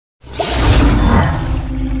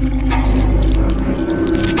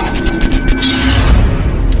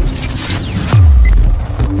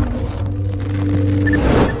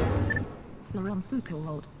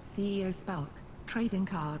Hero Spark. Trading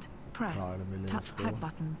card. Press touchpad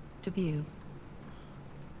button to view.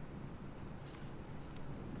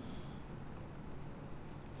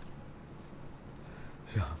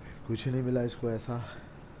 यहाँ पे कुछ नहीं मिला इसको ऐसा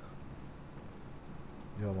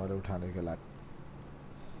जो हमारे उठाने के लायक।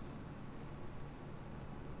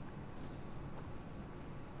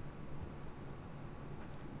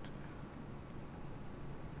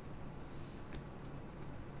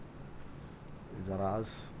 दराज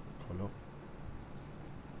खोलो।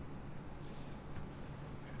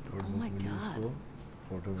 Oh my God.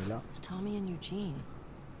 फोटो मिला। It's Tommy and Eugene.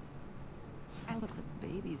 Look at the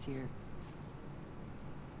babies here.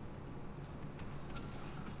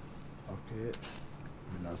 Okay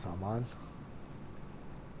मिला सामान।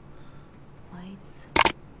 Lights,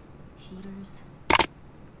 heaters.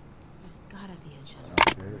 There's gotta be a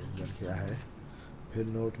generator around here क्या है? somewhere. फिर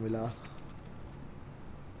नोट मिला।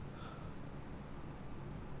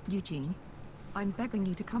 Eugene, I'm begging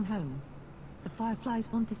you to come home. The Fireflies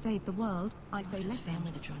want to save the world. I say His let them.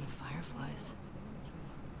 family to join the Fireflies.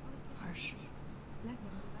 Harsh.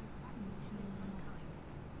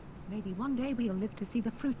 Maybe one day we'll live to see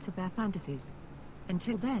the fruits of their fantasies.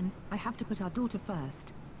 Until then, I have to put our daughter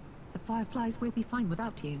first. The Fireflies will be fine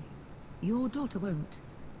without you. Your daughter won't.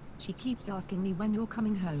 She keeps asking me when you're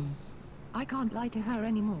coming home. I can't lie to her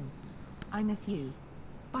anymore. I miss you.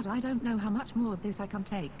 But I don't know how much more of this I can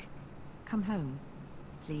take. Come home.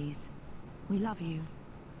 Please. We love you.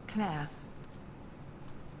 Claire.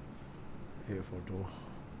 Here photo.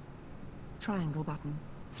 Triangle button.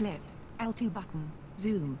 Flip. L2 button.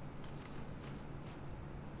 Zoom.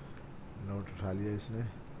 Note उठा लिया इसने।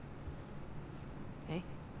 Hey,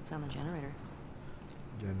 found the generator.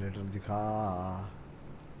 Generator दिखा।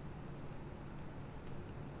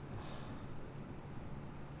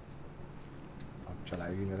 अब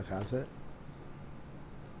चलाएगी मेरे ख्याल से।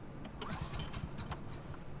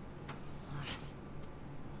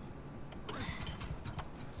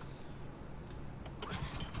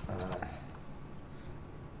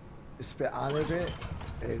 इस पे आने पे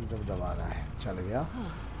एकदम दबाना है। चल गया।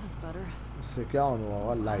 That's better. इससे क्या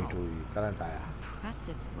हुआ? लाइट हुई, करंट आया।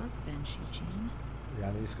 Impressive workbench, Eugene.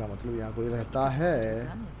 यानी इसका मतलब यहाँ कोई रहता है।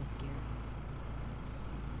 Run with this gear.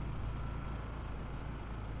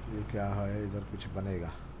 ये क्या है? इधर कुछ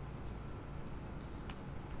बनेगा।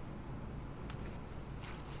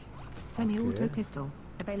 Semi-auto pistol.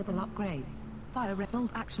 Available upgrades. Fire rate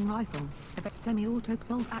bolt action rifle. Semi-auto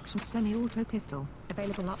bolt action. Semi-auto pistol.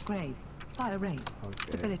 Available upgrades. Fire rate.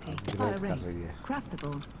 Stability. Fire rate.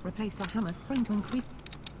 Craftable. Replace the hammer spring to increase.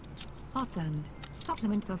 Parts earned.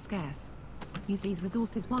 Supplements are scarce. Use these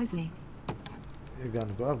resources wisely. ये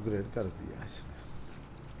gun को upgrade कर दिया इसने।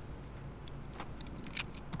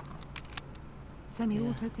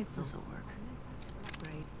 Semi-auto pistol. This'll work.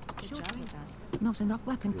 Upgrade. Good job with that. Not enough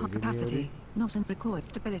weapon capacity. Not enough record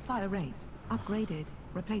stability. Fire rate. Upgraded.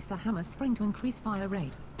 Replace the hammer spring to increase fire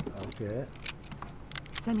rate. Okay.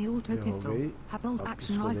 Semi-auto pistol. Have bolt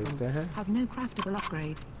action rifle. Has no craftable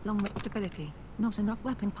upgrade. Long range stability. Not enough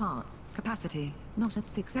weapon parts. Capacity. Not at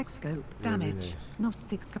 6x scope. Damage. Not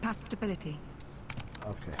 6 capacity stability.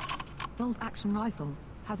 Okay. Bolt action rifle.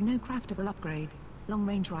 Has no craftable upgrade. Long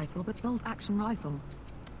range rifle but bolt action rifle.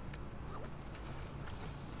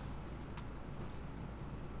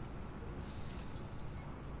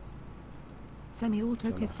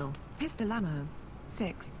 Semi-auto pistol. Pistol ammo.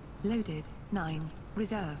 6. Loaded. 9.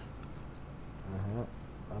 Reserve.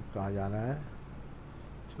 अब कहाँ जाना है?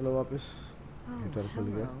 चलो वापस। Heater खुल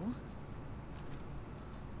गया।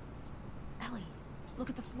 Ellie, look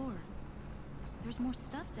at the floor. There's more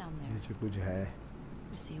stuff down there. नीचे कुछ है।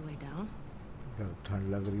 You see a way down? अगर ठंड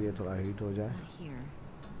लग रही है थोड़ा हीट हो जाए। Not here.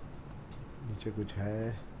 नीचे कुछ है।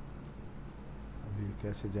 अभी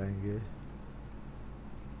कैसे जाएंगे?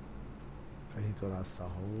 कहीं तो रास्ता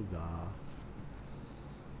होगा।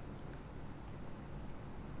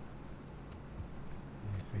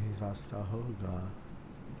 कहीं रास्ता होगा।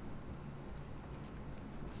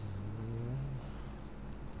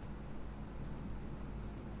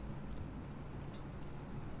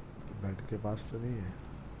 बेड के पास तो नहीं है।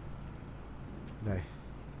 नहीं,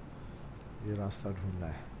 ये रास्ता ढूंढना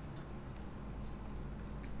है।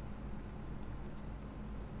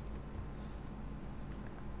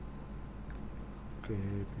 ओके,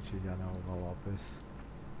 पीछे जाना होगा वापस।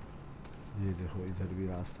 ये देखो इधर भी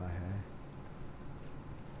रास्ता है।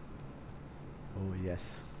 ओह यस,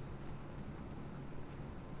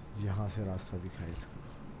 यहाँ से रास्ता दिखा इसको।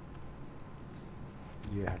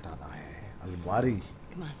 ये हटाना है अलमारी।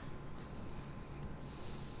 Come on.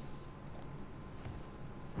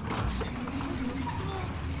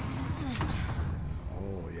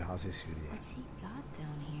 ओह, यहाँ से सीढ़ी है? What's he got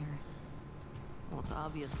down here? Well, it's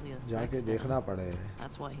obviously a जाके sex देखना den. पड़ेगा.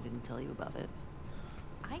 That's why he didn't tell you about it.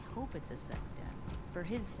 I hope it's a sex den. For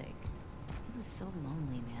his sake. He was so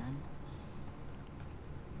lonely, man.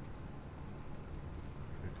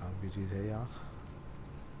 कोई काम की चीज़ है यहाँ?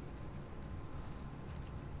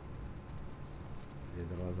 ये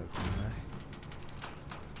दरवाज़ा खुला है.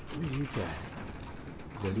 ये क्या है?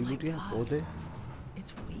 जड़ी बूटियाँ, पौधे?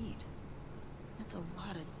 It's weed. That's a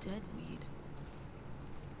lot of dead weed.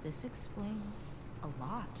 This explains a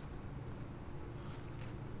lot.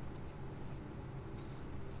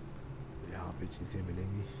 यहाँ पे चीज़ें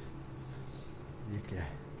मिलेंगी. ये क्या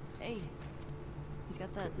है? Hey, he's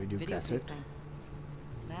got that Video videotape cassette. thing.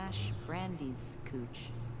 Smash Brandy's cooch.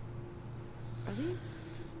 Are these?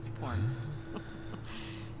 It's porn.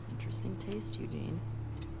 Interesting taste, Eugene.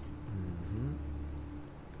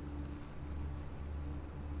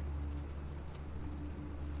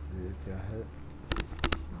 ये क्या है?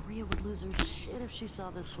 Maria would lose her shit if she saw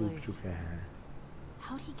this सूख place. चुके हैं.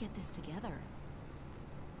 How'd he get this together?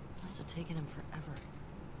 Must have taken him forever.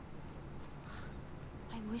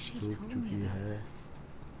 I wish he सूख told me चुकी about है. this.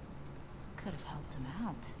 Could have helped him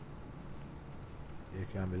out. ये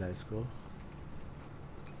क्या मिला इसको?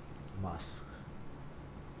 Mask.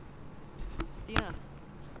 Dina,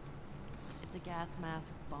 it's a gas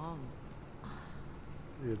mask bong.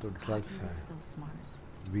 ये तो God, ड्रग्स he was हैं. so smart.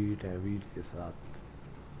 वीट है, वीट के साथ.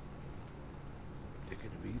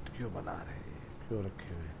 लेकिन वीट क्यों बना रहे हैं? क्यों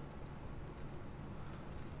रखे हुए?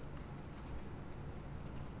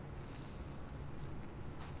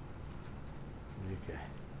 ये क्या है?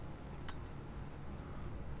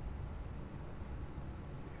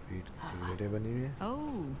 वीट की सिगरेटें बनी हुई है.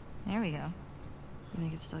 Oh, there we go. You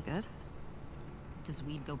think it's still good? Does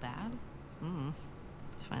weed go bad?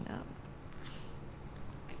 Let's find out.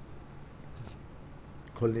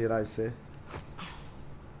 खुल नहीं रहा इससे.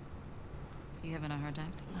 You having a hard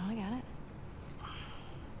time? No, I got it.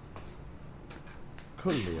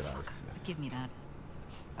 खुल नहीं रहा इससे. Give me that.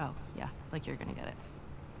 Oh, yeah, like you're gonna get it.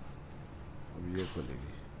 अब ये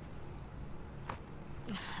खुलेगी.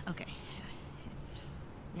 Okay. It's...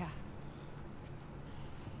 Yeah.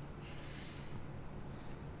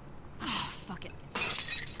 Fuck it.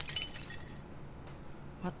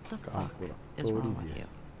 What the काम fuck पूरा is तोड़ wrong ही with दिया. you?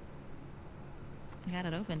 I got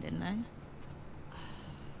it open, didn't I?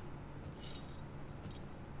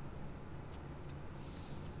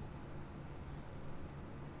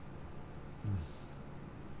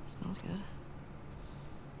 Smells good.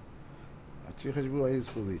 अच्छी खुशबू आई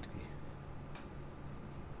उसको wheat की.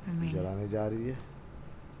 I mean, जलाने जा रही है.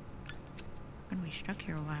 when we stuck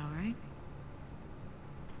here a while, right?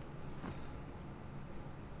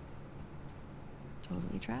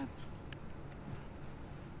 Totally trapped.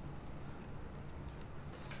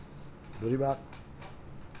 बुरी बात.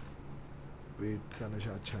 वीट का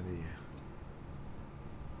नशा अच्छा नहीं है.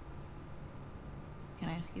 Can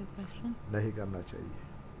I ask you a question? नहीं करना चाहिए.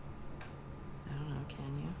 I don't know,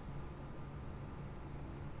 can you?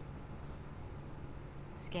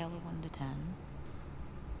 Scale of 1 to 10.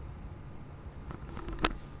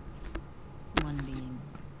 1 being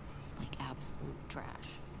like absolute trash.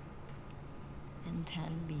 And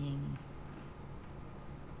 10 being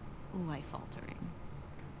life altering.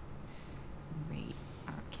 Rate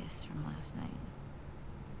our kiss from last night.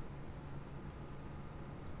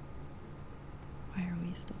 Why are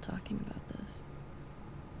we still talking about this?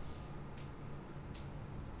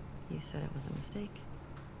 You said it was a mistake.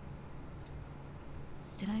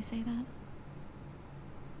 Did I say that?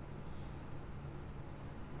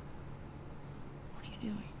 What are you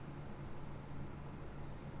doing?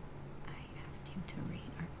 I asked you to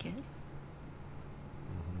rate our kiss.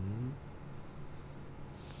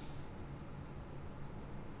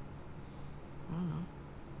 I don't know.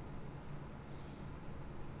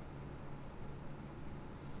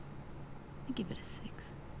 I give it a 6.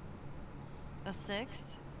 A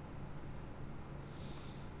 6?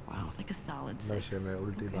 Wow, like a solid 6. नशे में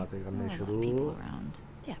उल्टी Okay. बातें There करने are a lot शुरू. of people around.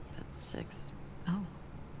 Yeah, but 6. Oh,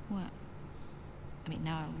 what? I mean,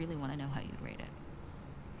 now I really want to know how you'd rate it.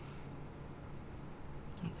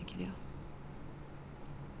 I don't think you do.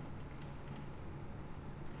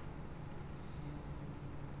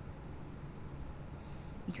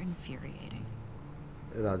 You're infuriating.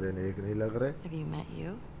 इरादे नेक नहीं लग रहे. Have you met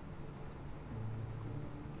you?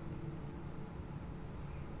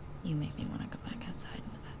 You make me want to go back outside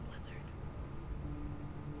into that blizzard.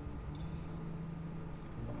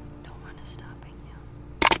 Don't want to stopping you.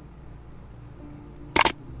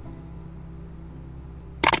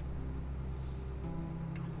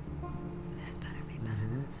 This better be better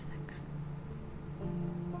than a 6.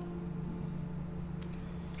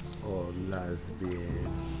 और lesbian.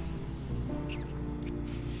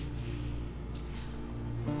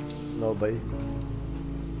 लो भाई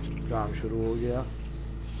काम शुरू हो गया।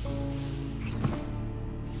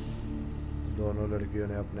 दोनों लड़कियों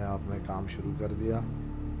ने अपने आप में काम शुरू कर दिया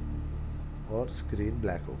और स्क्रीन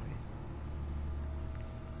ब्लैक हो गई।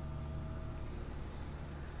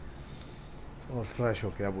 और फ्रेश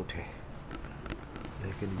होके अब उठे,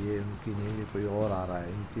 लेकिन ये उनकी नहीं, ये कोई और आ रहा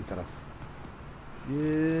है इनकी तरफ।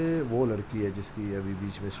 ये वो लड़की है जिसकी अभी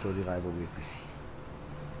बीच में स्टोरी गायब हो गई थी।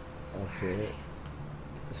 ओके,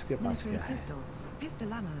 इसके पास क्या है?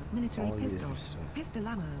 Pistol ammo, military Oh, pistol. yes. Pistol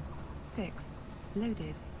ammo. 6.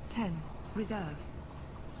 Loaded. 10. Reserve.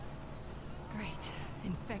 Great.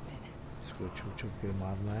 Infected. इसको छुप छुप के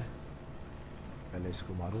मारना है। पहले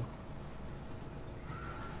इसको मारूं।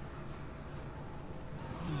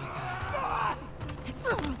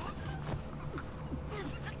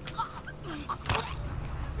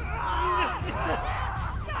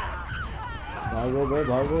 भागो बे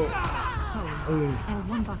भागो। Hold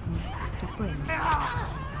L1 button to sprint.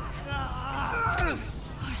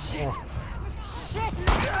 Oh shit! Shit!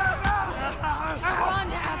 Run,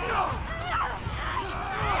 Abby!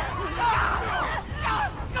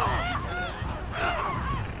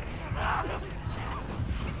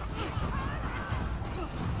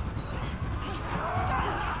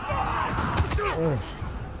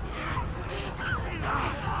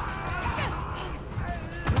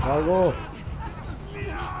 भागो।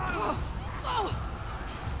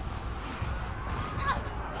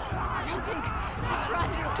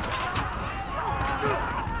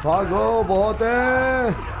 भागो, बहुत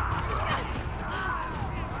है।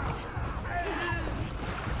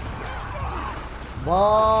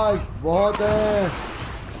 भाग, बहुत है।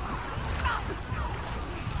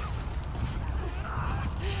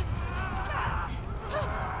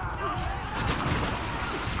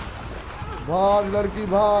 भाग लड़की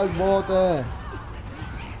भाग, बहुत है।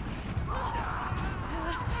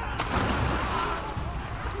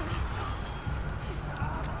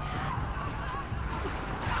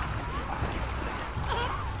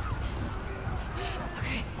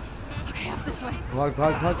 भाग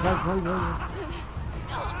भाग भाग भाग भाग भाग।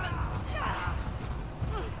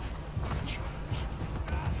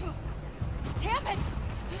 Damn it!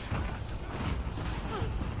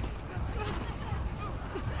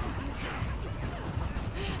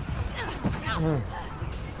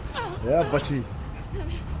 या बची।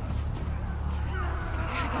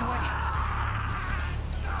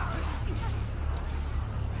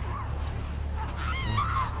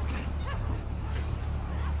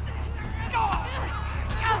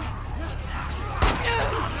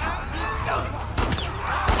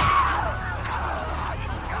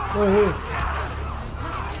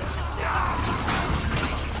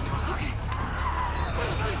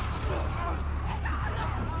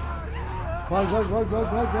 भाग भाग भाग भाग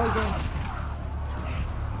भाग भाग भाग।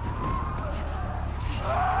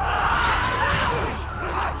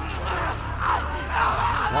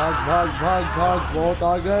 भाग भाग भाग भाग, बहुत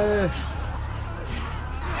आ गए।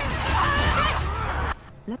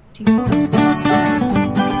 Left 2.